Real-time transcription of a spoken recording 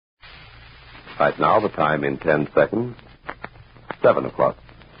Right now, the time in 10 seconds. 7 o'clock.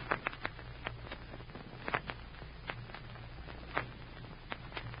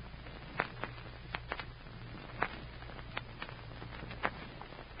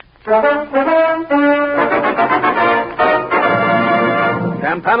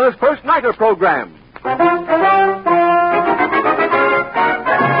 Campana's First Nighter program.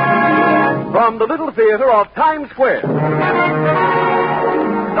 From the Little Theater of Times Square.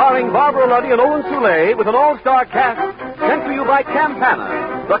 Starring Barbara Luddy and Owen Soule with an all-star cast sent to you by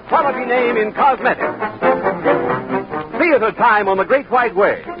Campana, the quality name in cosmetics. Theater time on the Great White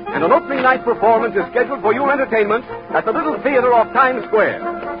Way, and an opening night performance is scheduled for your entertainment at the Little Theater of Times Square.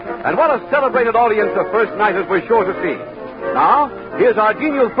 And what a celebrated audience of first nighters we're sure to see. Now, here's our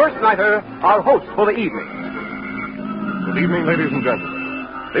genial first nighter, our host for the evening. Good evening, ladies and gentlemen.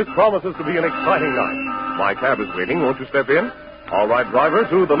 This promises to be an exciting night. My cab is waiting. Won't you step in? All right, driver,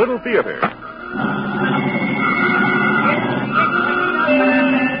 to the Little Theater.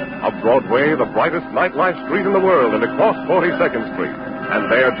 Up Broadway, the brightest nightlife street in the world, and across 42nd Street.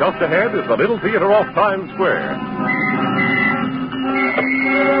 And there, just ahead, is the Little Theater off Times Square.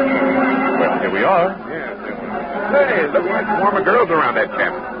 Well, here we are. Hey, look like swarm of girls around that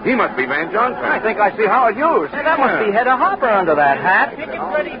chap. He must be Van Johnson. I think I see Howard Hughes. Hey, that must be Hedda Hopper under that hat. Tickets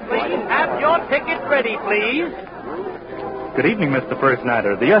ready, please. Have your tickets ready, please. Good evening, Mr. First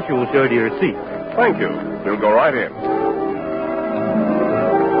Nighter. The usher will show you your seat. Thank you. We'll go right in.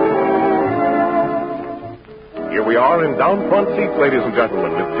 Here we are in down front seats, ladies and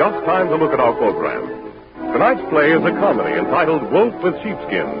gentlemen, with just time to look at our program. Tonight's play is a comedy entitled Wolf with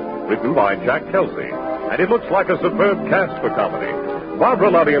Sheepskin, written by Jack Kelsey. And it looks like a superb cast for comedy.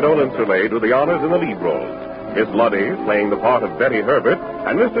 Barbara Luddy and Olin Soule do the honors in the lead roles. Miss Luddy playing the part of Betty Herbert,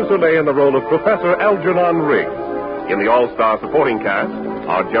 and Mr. Soule in the role of Professor Algernon Riggs. In the all-star supporting cast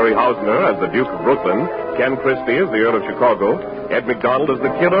are Jerry Hausner as the Duke of Brooklyn, Ken Christie as the Earl of Chicago, Ed McDonald as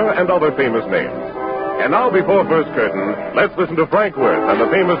the Killer, and other famous names. And now, before first curtain, let's listen to Frank Worth and the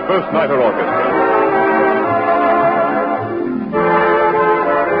famous First Nighter Orchestra.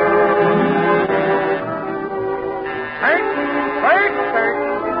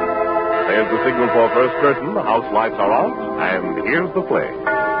 There's the signal for first curtain. The house lights are out, and here's the play.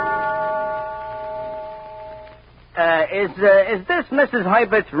 Is this Mrs.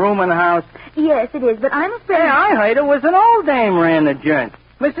 Herbert's room in the house? Yes, it is, but I'm afraid... Hey, I heard it was an old dame ran the joint.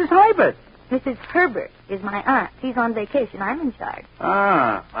 Mrs. Herbert. Mrs. Herbert is my aunt. She's on vacation. I'm in charge.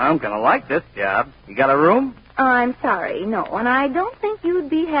 Ah, I'm going to like this job. You got a room? I'm sorry, no, and I don't think you'd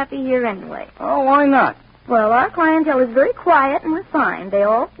be happy here anyway. Oh, why not? Well, our clientele is very quiet and refined. They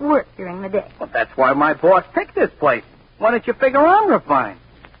all work during the day. Well, that's why my boss picked this place. Why don't you figure I'm refined?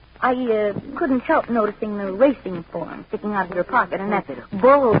 I couldn't help noticing the racing form sticking out of your pocket and that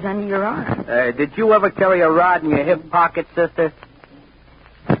bulge under your arm. Did you ever carry a rod in your hip pocket, sister?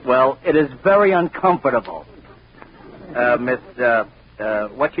 Well, it is very uncomfortable.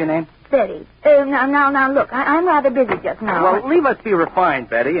 What's your name? Betty. Now, look, I'm rather busy just now. Well, leave us be refined,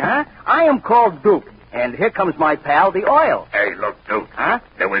 Betty, huh? I am called Duke, and here comes my pal, the Oil. Hey, look, Duke. Huh?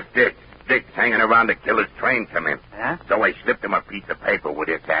 There was Dick. Dick's hanging around the killer's train come in. Huh? So I slipped him a piece of paper with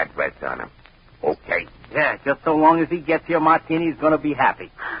his address on him. Okay. Yeah, just so long as he gets here, Martini's going to be happy.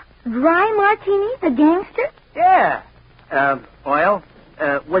 Dry Martini, the gangster? Yeah. Oil,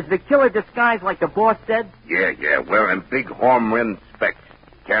 was the killer disguised like the boss said? Yeah, wearing big horn-rimmed specs,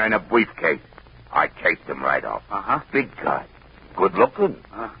 carrying a briefcase. I chased him right off. Uh-huh. Big guy. Good looking.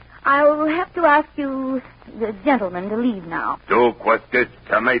 I'll have to ask you, the gentleman, to leave now. Duke, what's this?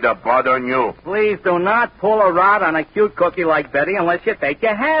 Tell me to bother you. Please do not pull a rod on a cute cookie like Betty unless you take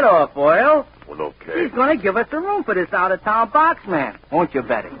your hat off, Oil. Well, okay. He's going to give us a room for this out-of-town boxman, won't you,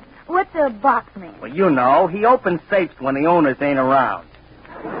 Betty? What's a boxman? Well, you know, he opens safes when the owners ain't around.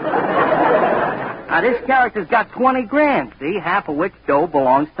 Now, this character's got 20 grand, see, half of which dough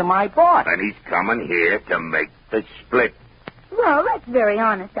belongs to my boss. And he's coming here to make the split. Well, that's very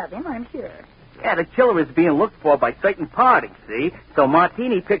honest of him, I'm sure. Yeah, the killer is being looked for by certain parties, see? So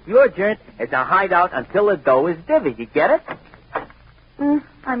Martini picked your joint as a hideout until the dough is divvied. You get it?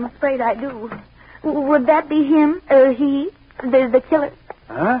 I'm afraid I do. Would that be him? He? The killer?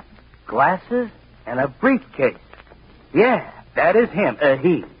 Huh? Glasses and a briefcase. Yeah, that is him.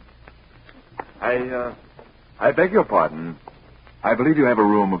 He. I beg your pardon. I believe you have a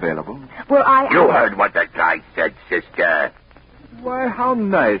room available. Well, You heard what the guy said, sister. Why, how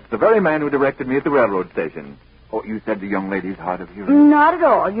nice. The very man who directed me at the railroad station. Oh, you said the young lady's hard of hearing? Not at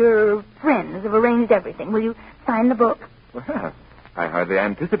all. Your friends have arranged everything. Will you sign the book? Well, I hardly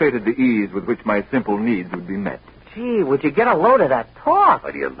anticipated the ease with which my simple needs would be met. Gee, would you get a load of that talk?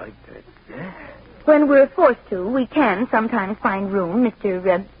 How do you like that? When we're forced to, we can sometimes find room,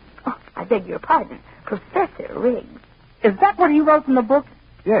 Mr. I beg your pardon, Professor Riggs. Is that what he wrote in the book?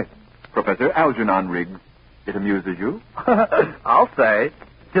 Yes, Professor Algernon Riggs. It amuses you? I'll say.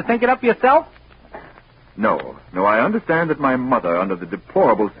 Did you think it up yourself? No, I understand that my mother, under the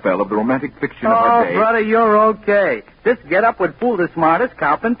deplorable spell of the romantic fiction of her day... Oh, brother, you're okay. This get-up would fool the smartest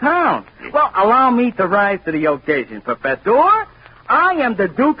cop in town. Well, allow me to rise to the occasion, Professor. I am the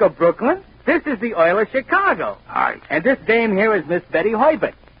Duke of Brooklyn. This is the Earl of Chicago. Aye. And this dame here is Miss Betty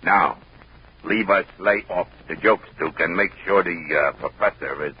Hoybert. Now, leave us lay off the jokes, Duke, and make sure the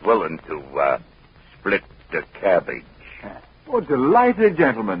professor is willing to split the cabbage. Oh, delighted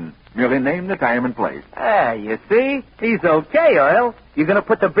gentlemen. Merely name the time and place. You see? He's okay, Earl. You going to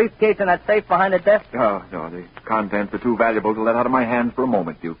put the briefcase in that safe behind the desk? Oh, no, the contents are too valuable to let out of my hands for a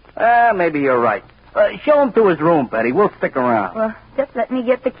moment, Duke. Maybe you're right. Show him to his room, Betty. We'll stick around. Well, just let me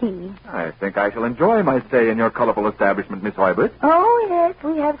get the key. I think I shall enjoy my stay in your colorful establishment, Miss Hoybert. Oh, yes,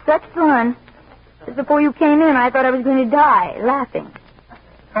 we have such fun. Just before you came in, I thought I was going to die, laughing.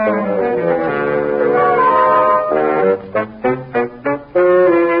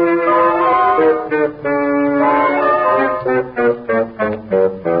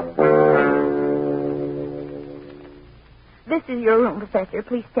 This is your room, Professor.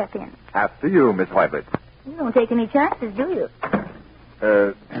 Please step in. After you, Miss Hoybert. You don't take any chances, do you?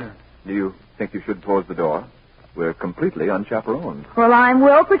 Do you think you should close the door? We're completely unchaperoned. Well, I'm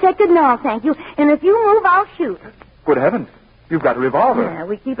well protected now, thank you. And if you move, I'll shoot. Good heavens. You've got a revolver. Yeah,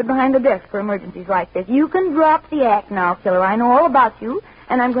 we keep it behind the desk for emergencies like this. You can drop the act now, killer. I know all about you,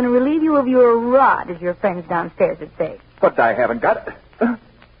 and I'm going to relieve you of your rod, as your friends downstairs would say. But I haven't got it.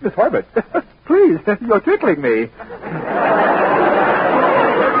 Miss Hoybert, please, you're tickling me.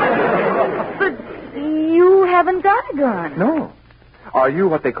 But you haven't got a gun. No. Are you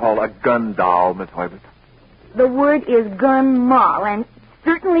what they call a gun doll, Miss Hoybert? The word is gun moll, and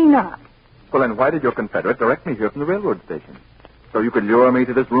certainly not. Well, then why did your confederate direct me here from the railroad station? So you could lure me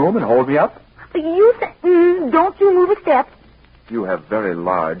to this room and hold me up? You said, don't you move a step. You have very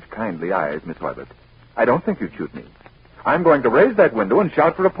large, kindly eyes, Miss Hoybert. I don't think you'd shoot me. I'm going to raise that window and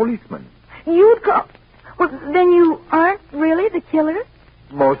shout for a policeman. You'd call... Well, then you aren't really the killer?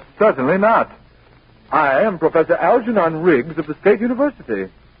 Most certainly not. I am Professor Algernon Riggs of the State University.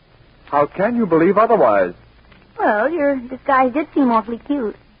 How can you believe otherwise? Well, your disguise did seem awfully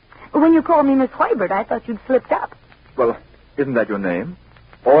cute. When you called me Miss Hoybert, I thought you'd slipped up. Well, isn't that your name?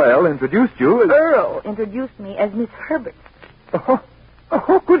 Earl introduced you as... Earl introduced me as Miss Herbert. Oh,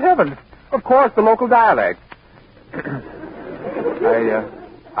 good heavens. Of course, the local dialect.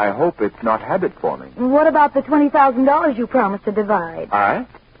 I hope it's not habit forming. What about the $20,000 you promised to divide? I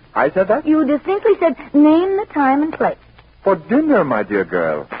said that? You distinctly said, name the time and place. For dinner, my dear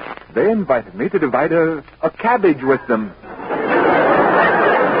girl. They invited me to divide a cabbage with them.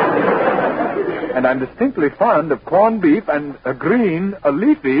 And I'm distinctly fond of corned beef and a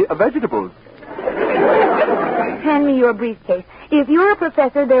leafy vegetables. Hand me your briefcase. If you're a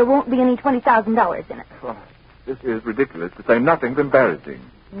professor, there won't be any $20,000 in it. Oh, this is ridiculous, to say nothing's embarrassing.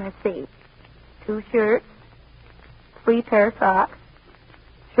 Let's see. 2 shirts, 3 pair of socks,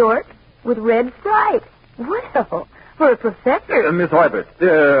 shorts with red stripes. Well, for a professor... Miss Hoybert,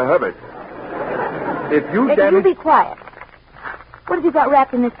 Herbert, if you You be quiet. What have you got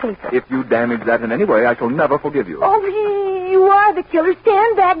wrapped in this paper? If you damage that in any way, I shall never forgive you. Oh, you are the killer.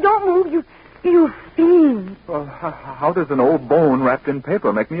 Stand back. Don't move. You fiend. Well, how does an old bone wrapped in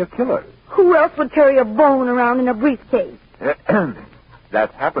paper make me a killer? Who else would carry a bone around in a briefcase?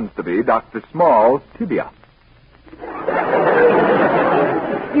 That happens to be Dr. Small's tibia.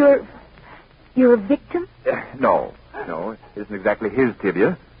 You're a victim? No, it isn't exactly his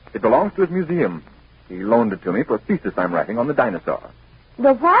tibia. It belongs to his museum. He loaned it to me for a thesis I'm writing on the dinosaur.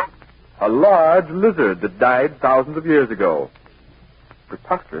 The what? A large lizard that died thousands of years ago.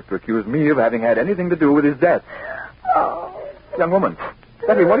 Preposterous to accuse me of having had anything to do with his death. Oh. Young woman,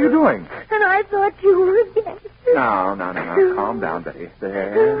 Betty, what are you doing? And I thought you were a gangster. No. Calm down, Betty.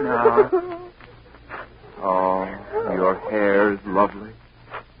 There, now. Oh, your hair is lovely.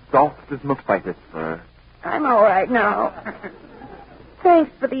 Soft as Mephitis fur. I'm all right now.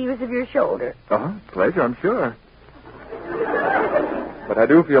 Thanks for the use of your shoulder. Pleasure, I'm sure. But I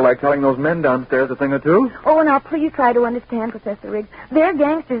do feel like telling those men downstairs a thing or two. Oh, now, please try to understand, Professor Riggs. They're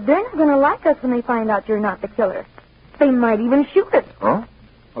gangsters. They're not going to like us when they find out you're not the killer. They might even shoot us. Oh?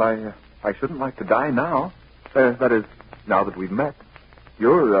 Well, I shouldn't like to die now. That is, now that we've met.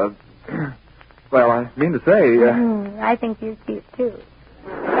 You're, well, I mean to say... I think you're cute, too.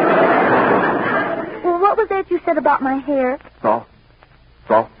 Well, what was there that you said about my hair? Soft.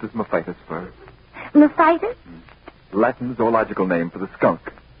 Soft as Mephitis fur. Mephitis? Latin zoological name for the skunk.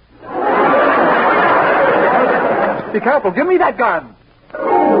 Be careful. Give me that gun.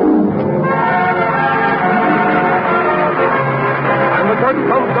 And the curtain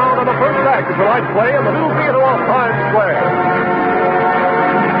comes down on the first act of tonight's play in the new theater off Times Square.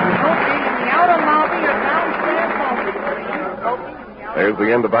 There's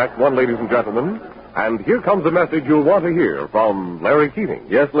the end of Act One, ladies and gentlemen. And here comes a message you'll want to hear from Larry Keating.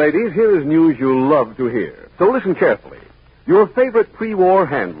 Yes, ladies, here is news you'll love to hear. So listen carefully. Your favorite pre-war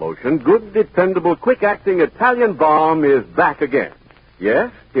hand lotion, good, dependable, quick-acting Italian Balm is back again.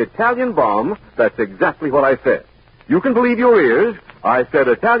 Yes, Italian Balm, that's exactly what I said. You can believe your ears. I said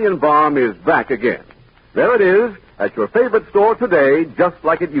Italian Balm is back again. There it is, at your favorite store today, just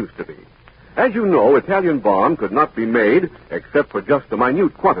like it used to be. As you know, Italian Balm could not be made except for just a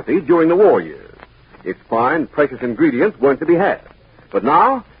minute quantity during the war years. Its fine, precious ingredients weren't to be had. But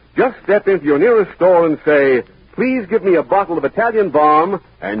now, just step into your nearest store and say, please give me a bottle of Italian Balm,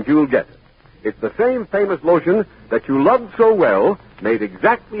 and you'll get it. It's the same famous lotion that you loved so well, made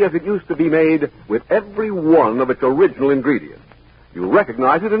exactly as it used to be made with every one of its original ingredients. You'll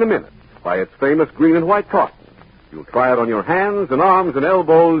recognize it in a minute by its famous green and white cotton. You'll try it on your hands and arms and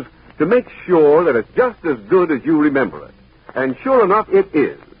elbows to make sure that it's just as good as you remember it. And sure enough, it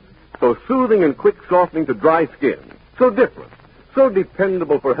is. So soothing and quick softening to dry skin. So different. So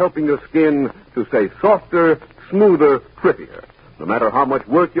dependable for helping your skin to stay softer, smoother, prettier. No matter how much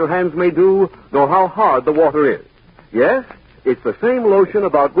work your hands may do, nor how hard the water is. Yes, it's the same lotion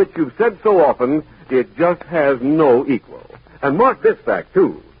about which you've said so often, it just has no equal. And mark this fact,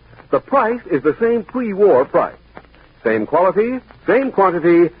 too. The price is the same pre-war price. Same quality, same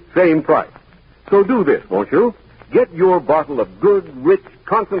quantity, same price. So do this, won't you? Get your bottle of good, rich,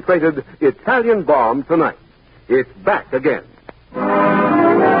 concentrated Italian Balm tonight. It's back again.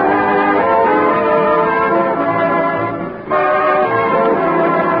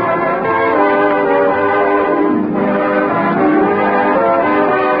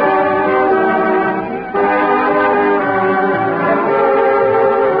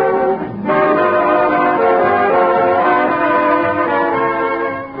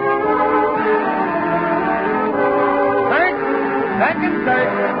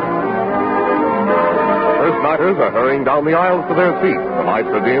 Are hurrying down the aisles to their seats. The lights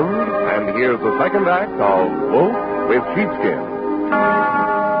are dimmed, and here's the second act of Wolf with Sheepskin.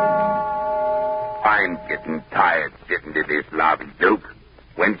 I'm getting tired sitting to this lobby, Duke.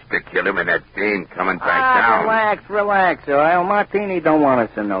 When's the killer and that dame coming back down? Relax, Earl. Martini don't want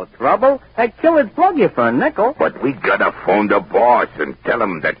us in no trouble. That killer'd plug you for a nickel. But we gotta phone the boss and tell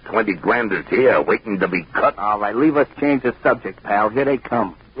him that 20 grand is here, waiting to be cut. All right, leave us change the subject, pal. Here they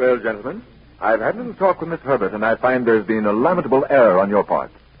come. Well, gentlemen, I've had a little talk with Miss Herbert, and I find there's been a lamentable error on your part.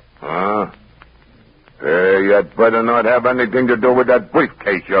 Huh? You'd better not have anything to do with that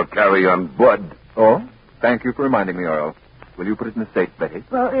briefcase you're carrying, Bud. Oh? Thank you for reminding me, Earl. Will you put it in the safe, Betty?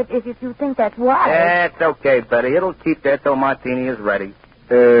 Well, if you think that's wise. That's okay, Betty. It'll keep there till Martini is ready.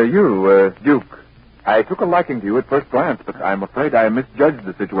 Duke. I took a liking to you at first glance, but I'm afraid I misjudged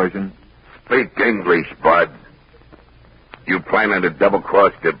the situation. Speak English, Bud. You planning to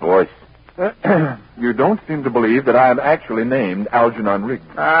double-cross the boss? You don't seem to believe that I am actually named Algernon Riggs.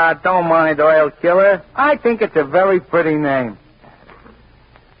 Don't mind, Oil Killer. I think it's a very pretty name.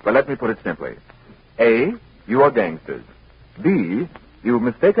 Well, let me put it simply. A, you are gangsters. B, you've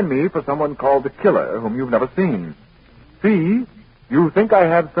mistaken me for someone called the Killer, whom you've never seen. C, you think I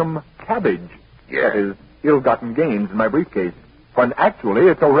have some cabbage. Yeah. That is, ill-gotten gains in my briefcase, when actually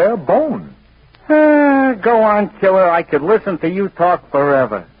it's a rare bone. Go on, Killer. I could listen to you talk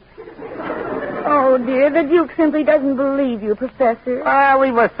forever. Oh, dear, the Duke simply doesn't believe you, Professor.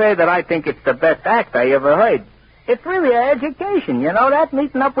 Leave us say that I think it's the best act I ever heard. It's really an education, you know that,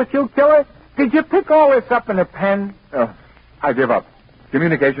 meeting up with you, Killer? Did you pick all this up in a pen? Oh, I give up.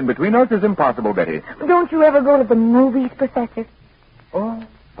 Communication between us is impossible, Betty. Don't you ever go to the movies, Professor? Oh,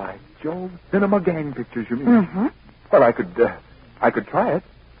 by Jove, cinema gang pictures, you mean? Mm-hmm. Well, I could try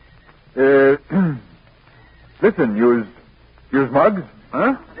it. Listen, use mugs?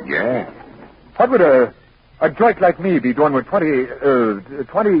 Huh? Yeah. What would a drake like me be doing with 20 G's.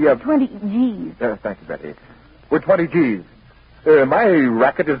 Thank you, Betty. With 20 G's. My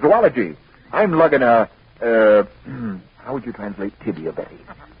racket is zoology. I'm lugging a, how would you translate tibia, Betty?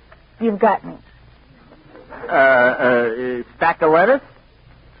 You've got me. Stack of lettuce?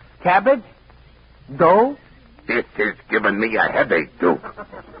 Cabbage? Dough? This is giving me a headache, Duke.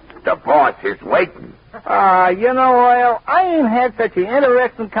 The boss is waiting. Oil, I ain't had such an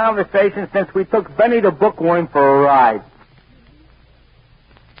interesting conversation since we took Benny the Bookworm for a ride.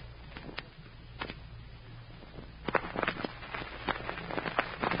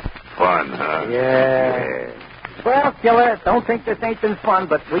 Fun, huh? Yeah. Well, Killer, don't think this ain't been fun,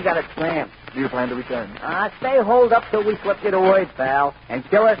 but we got it slammed. Do you plan to return? Stay holed up till we slip you the word, pal. And,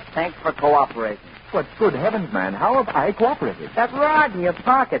 Killer, thanks for cooperating. What good heavens, man. How have I cooperated? That rod in your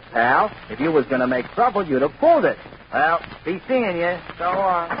pocket, pal. If you was going to make trouble, you'd have pulled it. Well, be seeing you. So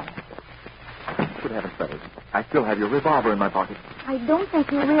long. Good heavens, Betty. I still have your revolver in my pocket. I don't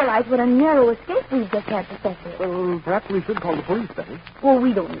think you realize what a narrow escape we've just had, Professor. Well, perhaps we should call the police, Betty. Well,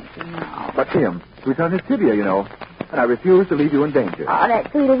 we don't need to now. But Tim, we turned his tibia, you know. And I refuse to leave you in danger. Oh,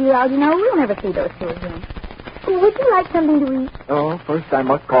 that's sweet of you, Algernon. We'll never see those two again. Would you like something to eat? Oh, first I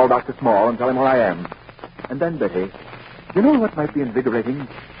must call Dr. Small and tell him where I am. And then, Betty, you know what might be invigorating?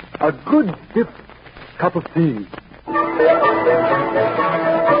 A good stiff cup of tea.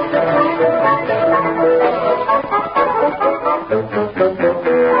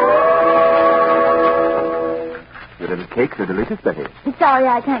 Your little cakes are delicious, Betty. Sorry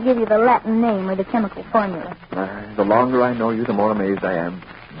I can't give you the Latin name or the chemical formula. The longer I know you, the more amazed I am.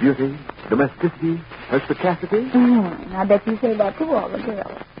 Beauty, domesticity, perspicacity. I bet you say that to all the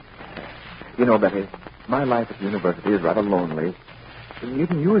girls. You know, Betty, my life at the university is rather lonely.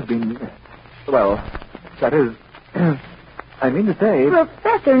 Even you has been... Well, that is... I mean to say...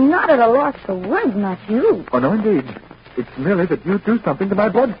 Professor, not at a loss for words, not you. Oh, no, indeed. It's merely that you do something to my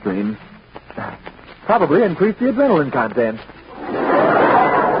bloodstream. Probably increase the adrenaline content.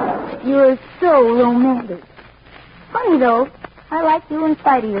 You're so romantic. Funny, though. I like you in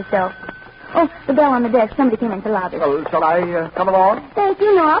spite of yourself. Oh, the bell on the desk. Somebody came into the lobby. Well, shall I come along? Thank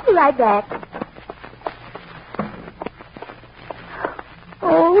you. No, I'll be right back.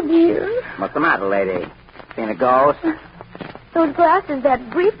 Oh, dear. What's the matter, lady? Seen a ghost? Those glasses, that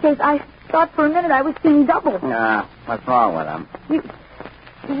briefcase, I thought for a minute I was seeing double. What's wrong with them?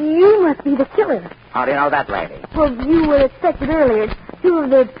 You must be the killer. How do you know that, lady? Well, you were expected earlier. Two of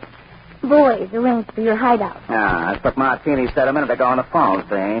the boys arranged for your hideout. That's what Martini said a minute ago on the phone,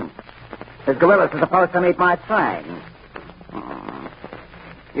 see? His gorillas are supposed to meet my train.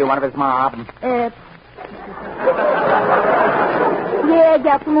 You one of his mob? Yeah, I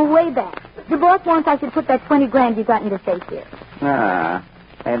got from way back. The boss wants I should put that 20 grand you got in the safe here.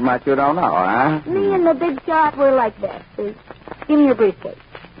 Ain't much you don't know, huh? Me and the big shot were like that. See? Give me your briefcase.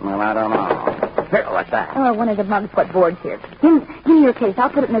 Well, I don't know. Here, what's that? Oh, one of the mugs put boards here. Give me your case.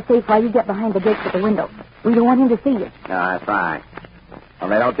 I'll put it in the safe while you get behind the gates at the window. We don't want him to see you. No, that's right. Well,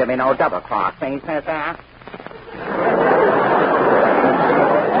 they don't give me no double cross. Ain't that that?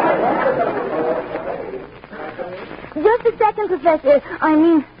 Just a second, Professor.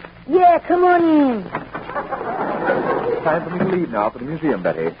 Yeah, come on in. It's time for me to leave now for the museum,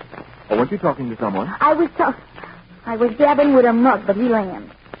 Betty. Or weren't you talking to someone? I was jabbing with a mug, but he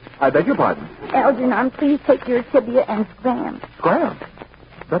lammed. I beg your pardon. Algernon, please take your tibia and scram. Scram?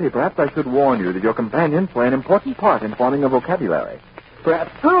 Betty, perhaps I should warn you that your companions play an important part in forming a vocabulary.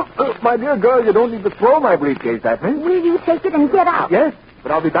 Perhaps... my dear girl, you don't need to throw my briefcase at me. Will you take it and get out? Yes,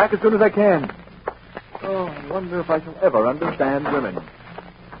 but I'll be back as soon as I can. Oh, I wonder if I shall ever understand women.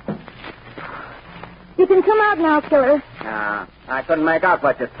 You can come out now, killer. I couldn't make out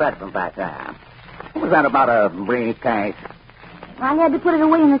what you said from back there. What was that about a briefcase? I had to put it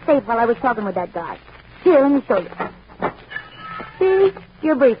away in the safe while I was talking with that guy. Here, let me show you. See?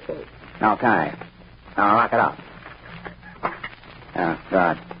 Your briefcase. Okay. Now, lock it up.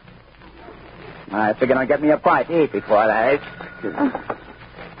 Good. I figured I'd get me a bite to eat before that.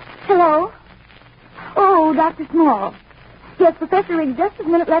 Hello? Oh, Dr. Small. Yes, Professor Riggs, just a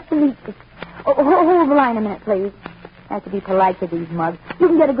minute left to meet you. Oh, hold the line a minute, please. I have to be polite to these mugs. You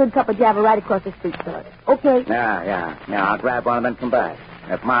can get a good cup of java right across the street, sir. Okay? Yeah, I'll grab one of them and come back.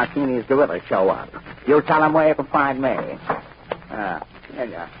 If Martini's gorillas show up, you tell them where you can find me. Here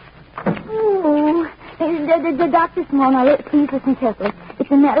you are. Oh, Dr. Small, now, please listen carefully. It's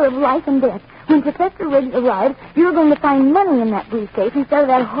a matter of life and death. When Professor Riggs arrives, you're going to find money in that briefcase instead of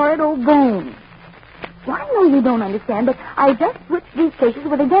that horrid old bone. Well, I know you don't understand, but I just switched briefcases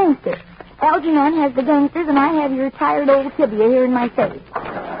with a gangster. Algernon has the gangsters, and I have your tired old tibia here in my safe.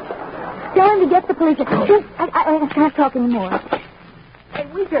 Tell him to get the police. I can't talk anymore. Hey,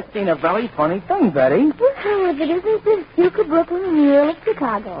 we just seen a very funny thing, Betty. Well, if it isn't the Duke of Brooklyn and the Earl of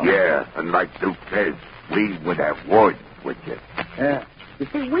Chicago. Yeah, and like Duke says, we would have words with you. Yeah. You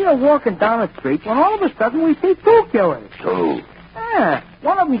see, we are walking down the street when all of a sudden we see two killers. Two. Yeah.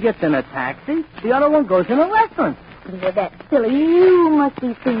 One of them gets in a taxi. The other one goes in a restaurant. You're that silly. You must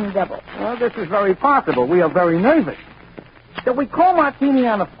be seeing double. Well, this is very possible. We are very nervous. So we call Martini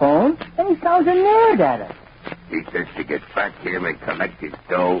on the phone, and he sounds annoyed at us. He says to get back here and collect his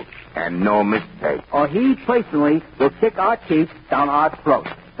dough, and no mistake. Or he personally will kick our teeth down our throats.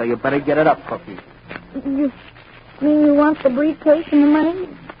 So you better get it up, Cookie. You mean you want the briefcase and the money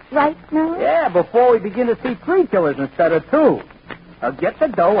right now? Yeah, before we begin to see 3 killers instead of 2. Now get the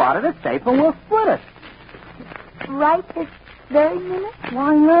dough out of the safe and we'll split it. Right this very minute?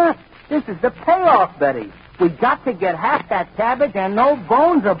 Why not? This is the payoff, Betty. We got to get half that cabbage and no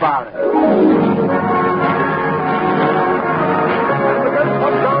bones about it. And the guest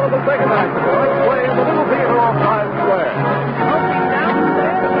comes down to the second act of tonight's play in the Little Theater off Times Square.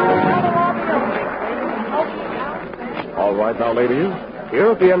 All right, now, ladies,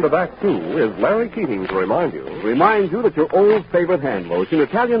 here at the end of Act 2 is Larry Keating to remind you that your old favorite hand lotion,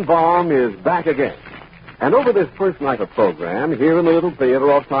 Italian Balm, is back again. And over this first night of program, here in the Little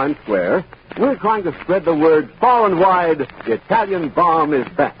Theater off Times Square, we're trying to spread the word far and wide, Italian Balm is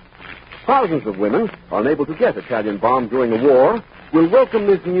back. Thousands of women, unable to get Italian Balm during the war, will welcome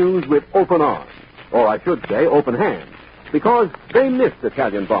this news with open arms, or I should say open hands, because they missed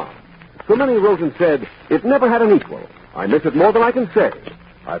Italian Balm. So many wrote and said, it never had an equal. I miss it more than I can say.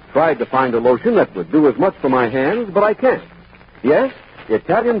 I've tried to find a lotion that would do as much for my hands, but I can't. Yes,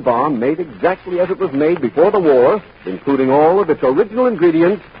 Italian Balm, made exactly as it was made before the war, including all of its original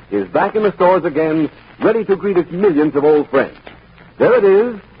ingredients, is back in the stores again, ready to greet its millions of old friends. There it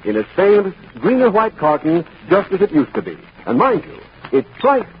is, in its famous green and white carton, just as it used to be. And mind you, it's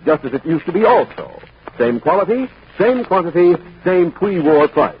priced just as it used to be also. Same quality, same quantity, same pre-war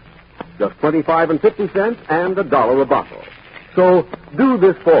price. Just 25 and 50 cents and $1 a bottle. So do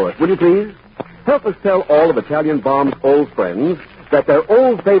this for us, will you please? Help us tell all of Italian Balm's old friends that their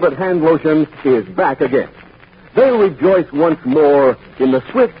old favorite hand lotion is back again. They'll rejoice once more in the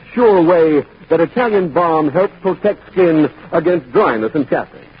swift, sure way that Italian Balm helps protect skin against dryness and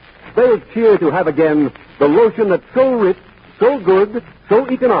chapping. They'll cheer to have again the lotion that's so rich, so good, so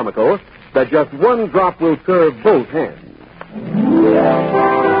economical, that just one drop will serve both hands.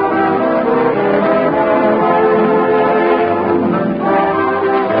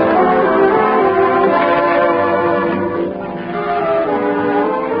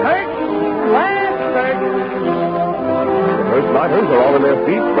 Nighters are all in their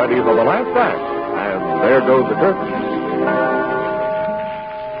seats, ready for the last act. And there goes the curtain.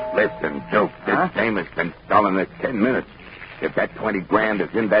 Listen, Joke, this dame has been stalling us 10 minutes. If that 20 grand is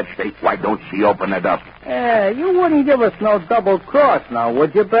in that safe, why don't she open it up? You wouldn't give us no double cross now,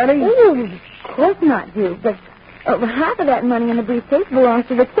 would you, Betty? Ooh, of course not, Duke. But half of that money in the briefcase belongs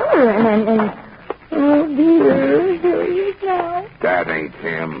to the killer, and oh, dear, now. That ain't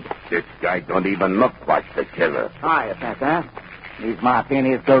him. This guy don't even look like the killer. Hi, Santa. These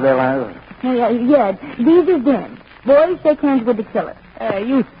martinis, gorillas. Yeah, these are them. Boys, shake hands with the killer. Hey,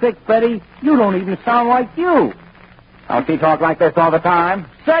 you sick, Betty. You don't even sound like you. Don't she talk like this all the time?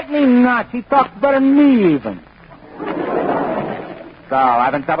 Certainly not. She talks better than me, even. So,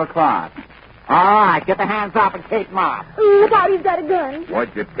 I've been double-crossed. All right, get the hands off and keep them off. Look out, he's got a gun.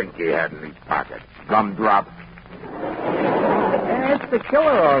 What'd you think he had in his pocket? Gumdrops? It's the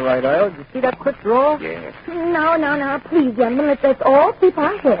killer, all right, Earl. Did you see that quick draw? Yeah. No. Please, gentlemen, let's all keep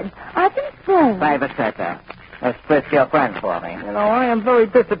our heads. I've been friends. Save it, Santa. Let's split your friend for me. You know, I am very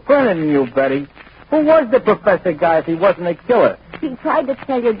disappointed in you, Betty. Who was the professor guy if he wasn't a killer? He tried to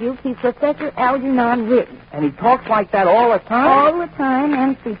tell you, Duke, he's Professor Algernon Riggs. And he talks like that all the time? All the time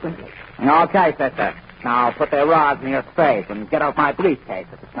and frequently. Okay, Sister. Now put their rods in your face and get out my briefcase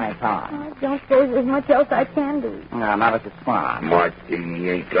at the same time. I don't suppose there's much else I can do. No, not at this time. Martini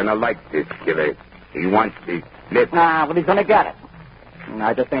ain't gonna like this killer. He wants his slip. Nah, well, he's gonna get it.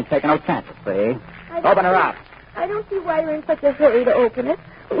 I just ain't taking no chances, see? Open her up. I don't see why you're in such a hurry to open it.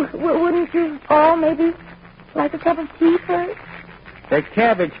 Wouldn't you all maybe like a cup of tea first? The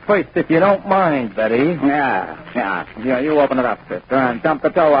cabbage first, if you don't mind, Betty. Yeah, you open it up, sister, and dump the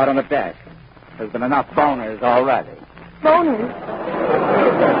dough out on the desk. There's been enough boners already. Boners?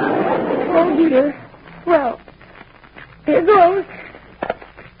 Oh, dear. Well, here goes.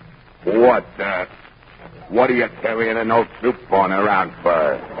 What are you carrying an old soup phone around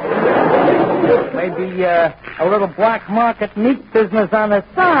for? Maybe a little black market meat business on the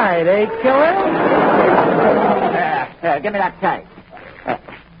side, eh, killer? Give me that cake.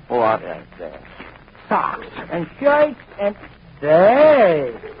 What is this? Socks and shirts and...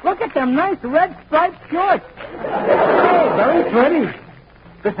 Say, look at them nice red striped shorts. Hey, very pretty.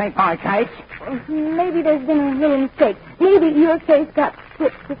 This ain't my case. Maybe there's been a little mistake. Maybe your case got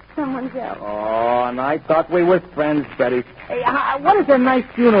switched with someone's else. Oh, and I thought we were friends, Betty. Hey, what is a nice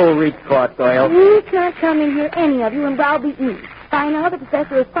funeral wreath cost, Doyle? You can't come in here, any of you, and browbeat me. By now, the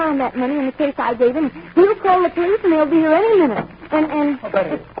professor has found that money in the case I gave him. He'll call the police, and they'll be here any minute. And... Oh,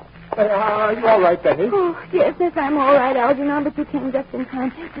 Betty. Are you all right, Betty? Oh, yes, I'm all right, Algernon, but you came just in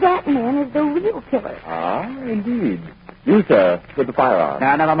time. That man is the real killer. Ah, indeed. You, sir, with the firearm.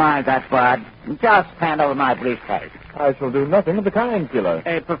 Now, never mind that, Bud. Just hand over my briefcase. I shall do nothing of the kind, killer.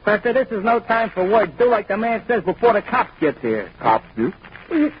 Hey, Professor, this is no time for words. Do like the man says before the cops get here. Cops, do?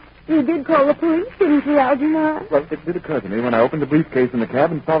 You did call the police, didn't you, Algernon? Well, it did occur to me when I opened the briefcase in the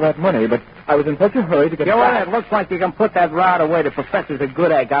cab and saw that money, but I was in such a hurry to get back. It looks like you can put that rod away. The professor's a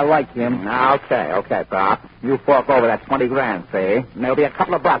good egg. I like him. Okay, Pop. You fork over that 20 grand, see? And there'll be a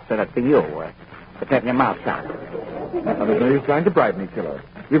couple of bucks in it for you. For taking your mouth shut. Now, there's no use trying to bribe me, killer.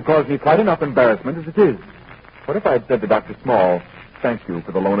 You've caused me quite enough embarrassment as it is. What if I had said to Dr. Small, thank you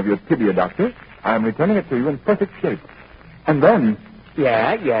for the loan of your tibia, Doctor. I am returning it to you in perfect shape. And then...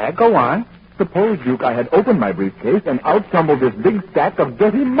 Yeah, go on. Suppose, Duke, I had opened my briefcase and out tumbled this big stack of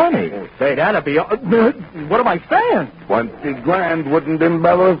dirty money. Oh, say, that'd be... what am I saying? 20 grand wouldn't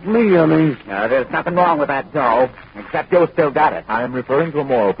embarrass me, honey. There's nothing wrong with that dough, except you still got it. I am referring to a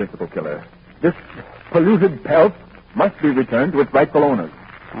moral principle, killer. This polluted pelf must be returned to its rightful owners.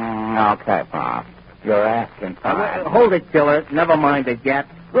 Okay, Pop. You're asking fine. Hold it, killer. Never mind it yet.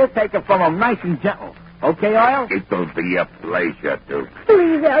 We'll take it from him nice and gentle. Okay, Oil? It'll be a pleasure, Duke.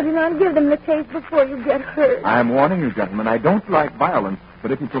 Please, Algernon, give them the case before you get hurt. I am warning you, gentlemen. I don't like violence,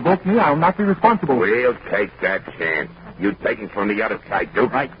 but if you provoke me, I'll not be responsible. We'll take that chance. You take it from the other side,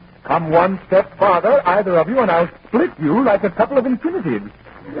 Duke. Right. Come one step farther, either of you, and I'll split you like a couple of infinitives.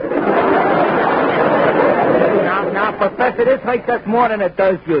 Now, Professor, this hurts us more than it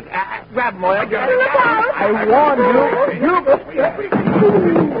does you. Grab him, Oil. I warn you.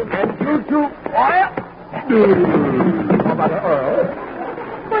 And you too, Oil. How about Earl?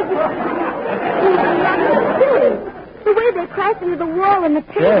 The way they crashed into the wall and the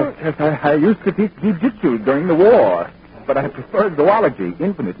table. Yes, I used to teach jiu-jitsu during the war, but I preferred zoology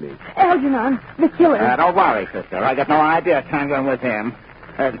infinitely. Algernon, the killer. Don't worry, sister. I got no idea tangling with him.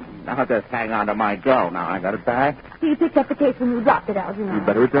 I'll just hang on to my dough now. I got it back. He picked up the case when you dropped it, Algernon. You'd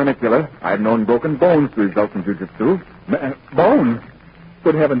better return it, killer. I've known broken bones to result from jiu-jitsu. Bones?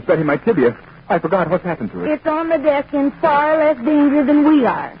 Good heavens, Betty, my tibia. I forgot what's happened to it. It's on the desk in far less danger than we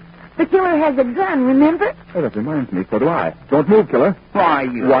are. The killer has a gun, remember? Oh, that reminds me. So do I. Don't move, killer. Why,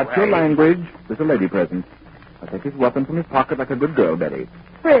 you... Watch your language. There's a lady present. I'll take his weapon from his pocket like a good girl, Betty.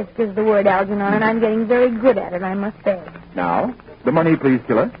 Frisk is the word, Algernon, and I'm getting very good at it, I must say. Now, the money, please,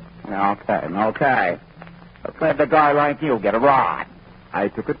 killer. Okay. Let's let the guy like you get a rod. I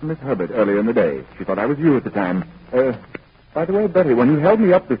took it from Miss Herbert earlier in the day. She thought I was you at the time. By the way, Betty, when you held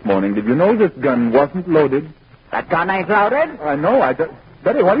me up this morning, did you know this gun wasn't loaded? That gun ain't loaded? I know.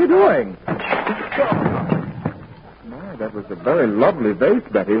 Betty, what are you doing? My, that was a very lovely vase,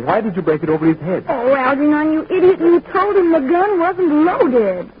 Betty. Why did you break it over his head? Oh, Algernon, you idiot. You told him the gun wasn't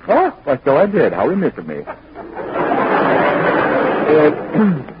loaded. Oh, well, so I did. How remiss of me.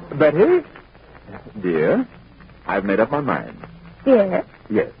 Betty? Dear, I've made up my mind. Yes?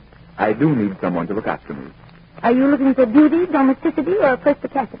 Yes. I do need someone to look after me. Are you looking for beauty, domesticity, or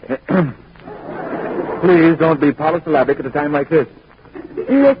perspicacity? Please don't be polysyllabic at a time like this.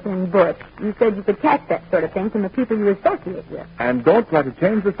 Listen, Butch, you said you could catch that sort of thing from the people you associate with. And don't try to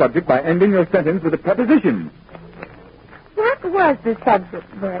change the subject by ending your sentence with a preposition. What was the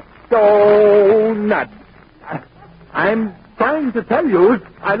subject, Butch? So nuts. I'm trying to tell you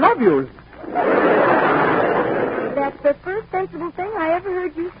I love you. That's the first sensible thing I ever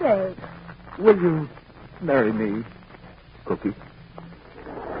heard you say. Will you marry me, Cookie?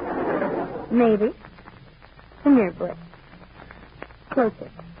 Maybe. Come here, Butch. Closer.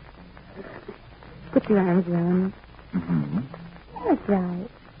 Put your arms around me. Mm-hmm. That's right.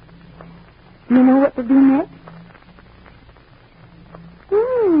 You know what to do next?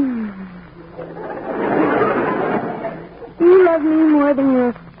 You love me more than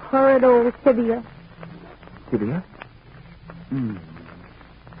your horrid old tibia. Tibia?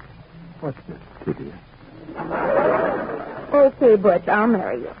 What's this, tibia? Okay, Butch, I'll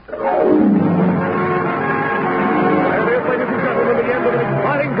marry you. Ladies and gentlemen, the end of an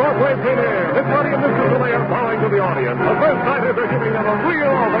exciting Broadway premiere. Miss Money and Mr. Delay are bowing to the audience. The first nighters are giving them a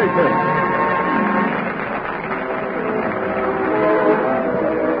real ovation.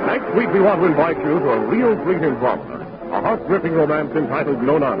 Next week, we want to invite you to a real fleeting drama, a heart-gripping romance entitled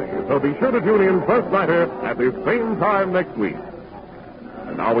Nonani. So be sure to tune in first nighter at the same time next week.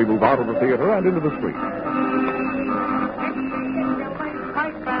 And now we move out of the theater and into the street.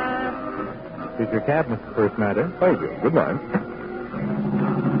 Here's your cab, Mr. First Nighter. Thank you. Good night.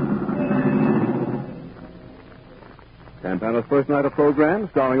 Campana's First Night of program,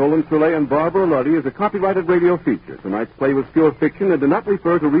 starring Olin Soule and Barbara Luddy, is a copyrighted radio feature. Tonight's play was pure fiction and did not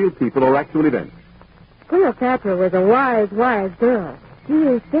refer to real people or actual events. Cleopatra was a wise, wise girl. She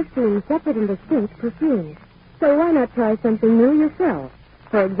used 15 separate and distinct perfumes. So why not try something new yourself?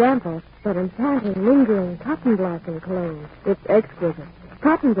 For example, that enchanting, lingering cotton blossom cologne. It's exquisite.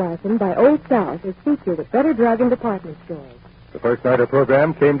 Cotton blossom by Old South is featured at better drug and department stores. The First Nighter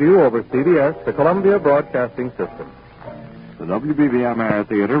program came to you over CBS, the Columbia Broadcasting System. The WBBM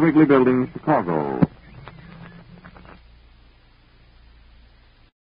Theater, Wrigley Building, Chicago.